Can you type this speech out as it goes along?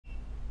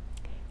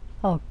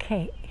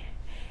Okay.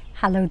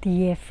 Hello,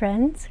 dear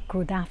friends.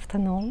 Good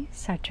afternoon.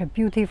 Such a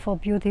beautiful,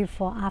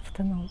 beautiful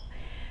afternoon.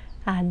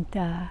 And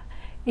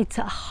it's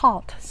a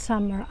hot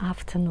summer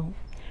afternoon.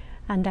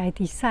 And I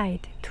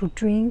decide to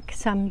drink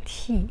some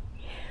tea.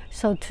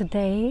 So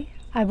today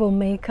I will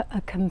make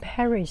a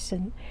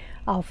comparison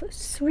of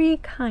 3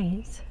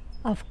 kinds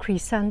of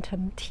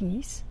chrysanthemum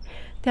teas.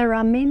 There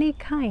are many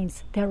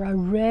kinds. There are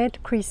red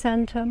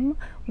chrysanthemum,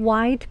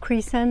 white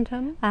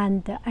chrysanthemum,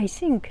 and I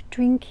think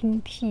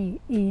drinking tea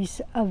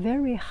is a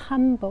very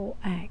humble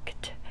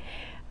act.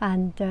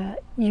 And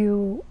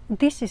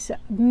this is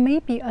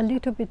maybe a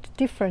little bit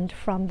different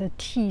from the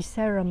tea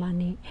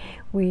ceremony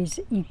with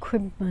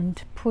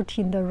equipment put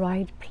in the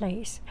right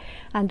place.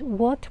 And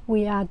what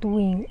we are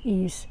doing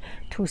is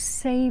to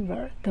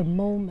savor the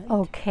moment.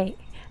 Okay,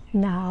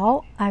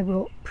 now I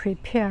will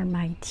prepare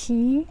my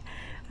tea,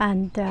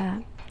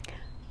 and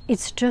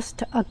it's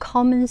just a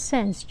common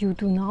sense. You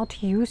do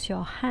not use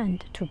your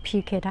hand to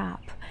pick it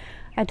up.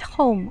 At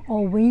home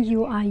or when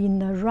you are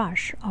in a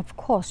rush, of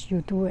course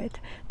you do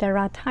it. There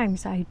are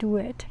times I do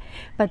it.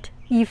 But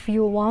if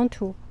you want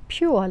to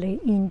purely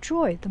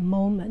enjoy the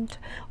moment,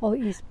 or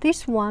if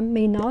this one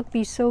may not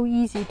be so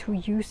easy to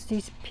use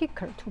this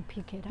picker to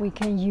pick it up, we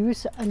can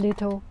use a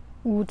little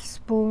wood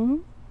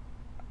spoon.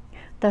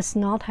 Does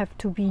not have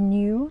to be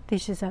new.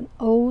 This is an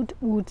old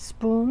wood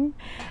spoon.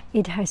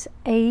 It has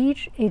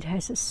age, it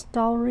has a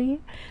story.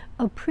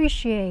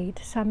 Appreciate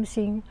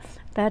something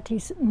that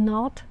is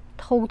not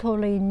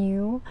totally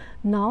new,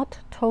 not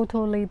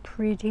totally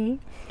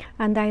pretty,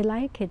 and I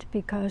like it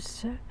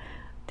because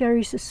there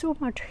is so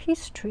much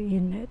history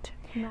in it.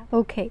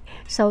 Okay,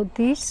 so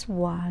this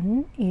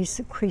one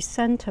is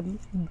chrysanthemum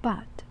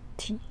bud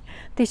tea.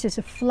 This is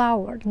a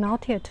flower,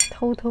 not yet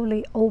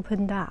totally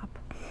opened up.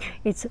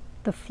 It's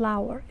the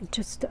flower,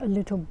 just a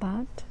little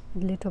bud,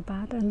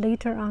 and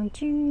later on,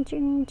 jing,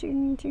 jing,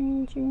 jing,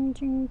 jing, jing,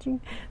 jing,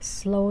 jing,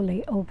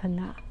 slowly open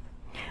up.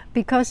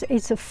 Because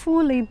it's a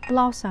fully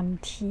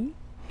blossomed tea,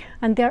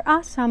 and there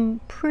are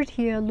some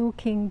prettier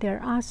looking,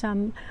 there are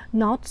some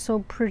not so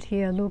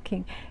prettier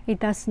looking. It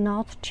does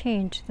not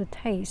change the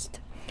taste.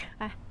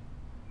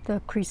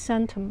 The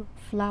chrysanthemum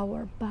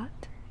flower bud.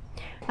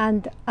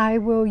 And I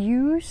will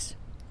use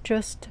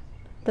just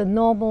the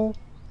normal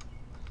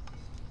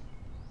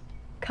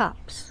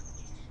cups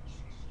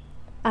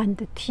and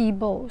the tea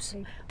bowls.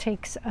 It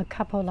takes a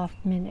couple of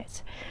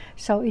minutes.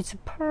 So it's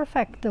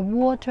perfect. The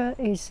water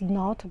is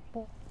not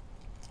boiled.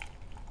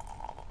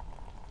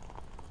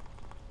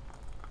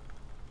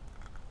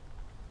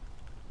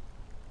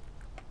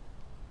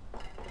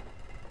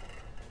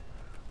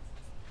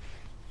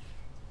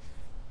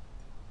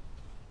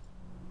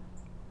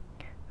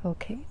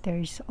 Okay, there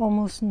is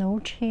almost no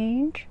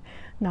change.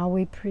 Now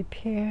we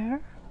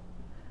prepare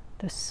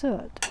the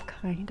 3rd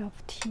kind of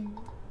tea.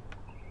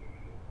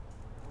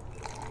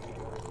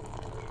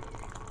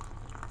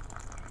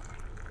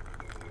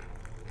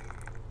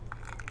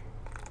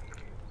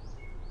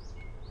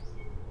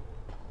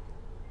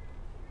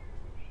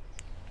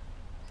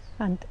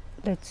 And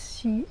let's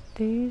see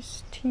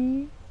this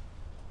tea.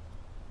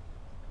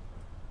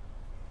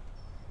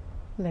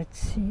 Let's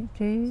see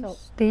this. So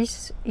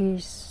this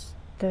is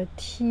the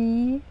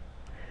tea.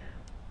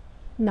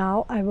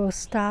 Now I will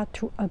start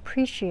to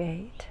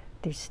appreciate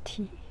this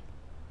tea.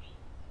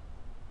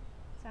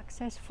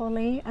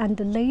 Successfully, and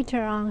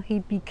later on he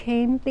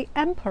became the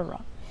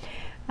emperor.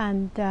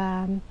 And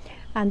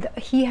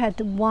he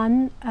had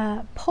one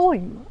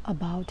poem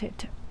about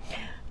it.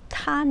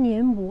 他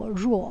年我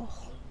若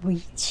为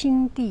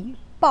清帝，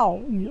暴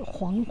雨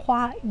黄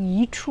花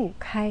一处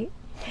开.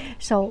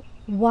 So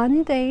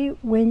one day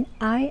when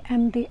I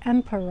am the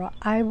emperor,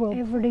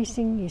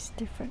 everything is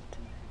different.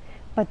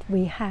 But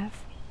we have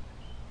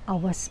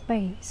our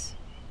space,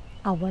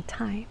 our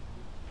time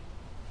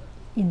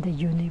in the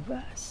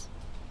universe.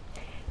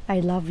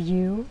 I love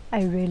you,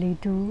 I really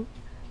do.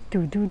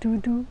 Do.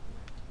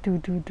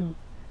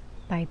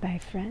 Bye bye,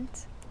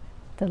 friends.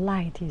 The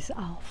light is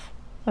off.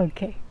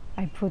 Okay,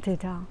 I put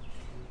it on.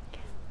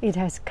 It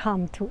has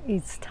come to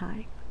its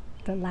time,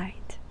 the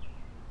light.